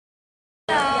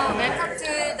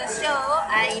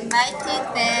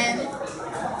Ben.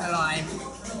 Hello, I'm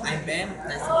Ben.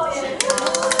 Nice to meet you.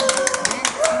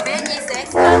 Ben is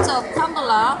expert of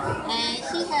Tumblr and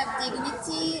he have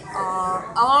dignity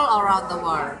all around the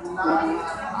world.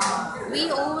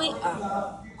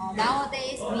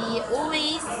 Nowadays we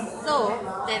always saw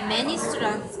that many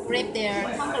students grab their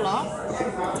Tumblr.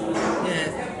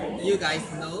 Yes, you guys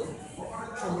know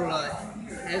Tumblr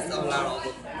has a lot of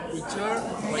features.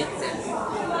 For example,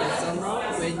 in summer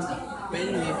when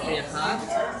we feel hot,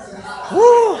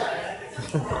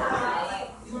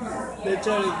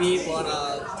 naturally we wanna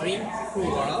drink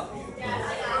cool water,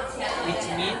 which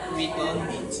means we don't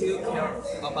need to care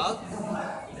about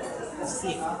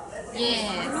sin.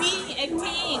 Yes. Me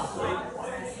acting.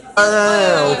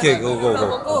 오케이, 고.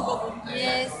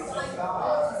 Yes.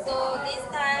 So this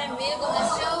time we're gonna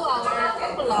show our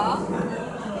Tumblr.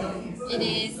 It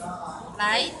is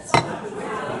light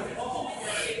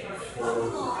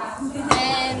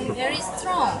and very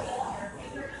strong.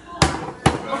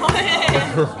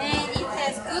 And it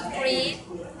has good grip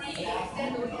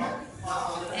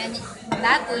and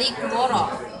not leak water.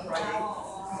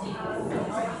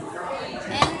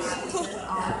 And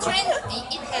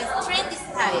it has trendy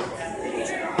style.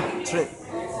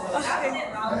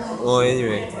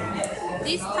 anyway.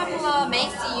 This Tumblr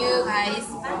makes you guys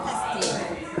fantastic.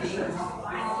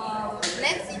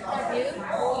 Let's interview.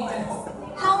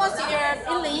 How was your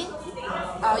feeling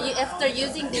after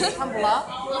using this Tumblr?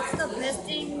 It's the best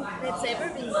thing that's ever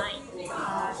been mine.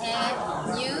 And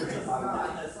you?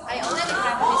 I already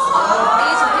practiced.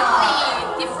 It's really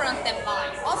different than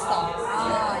mine. Awesome.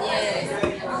 Yes.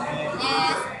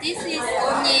 Yes, this is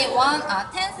only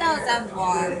 10,000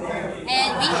 won.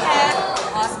 And we have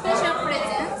a special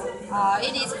present.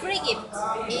 It is free gift.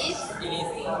 It is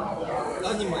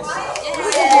learning machine.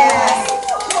 Yes.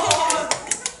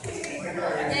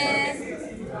 Yes.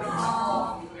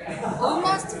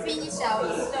 Almost finish our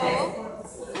show.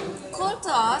 Call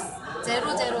to us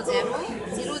 000 000.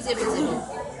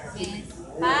 Yes.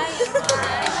 Bye.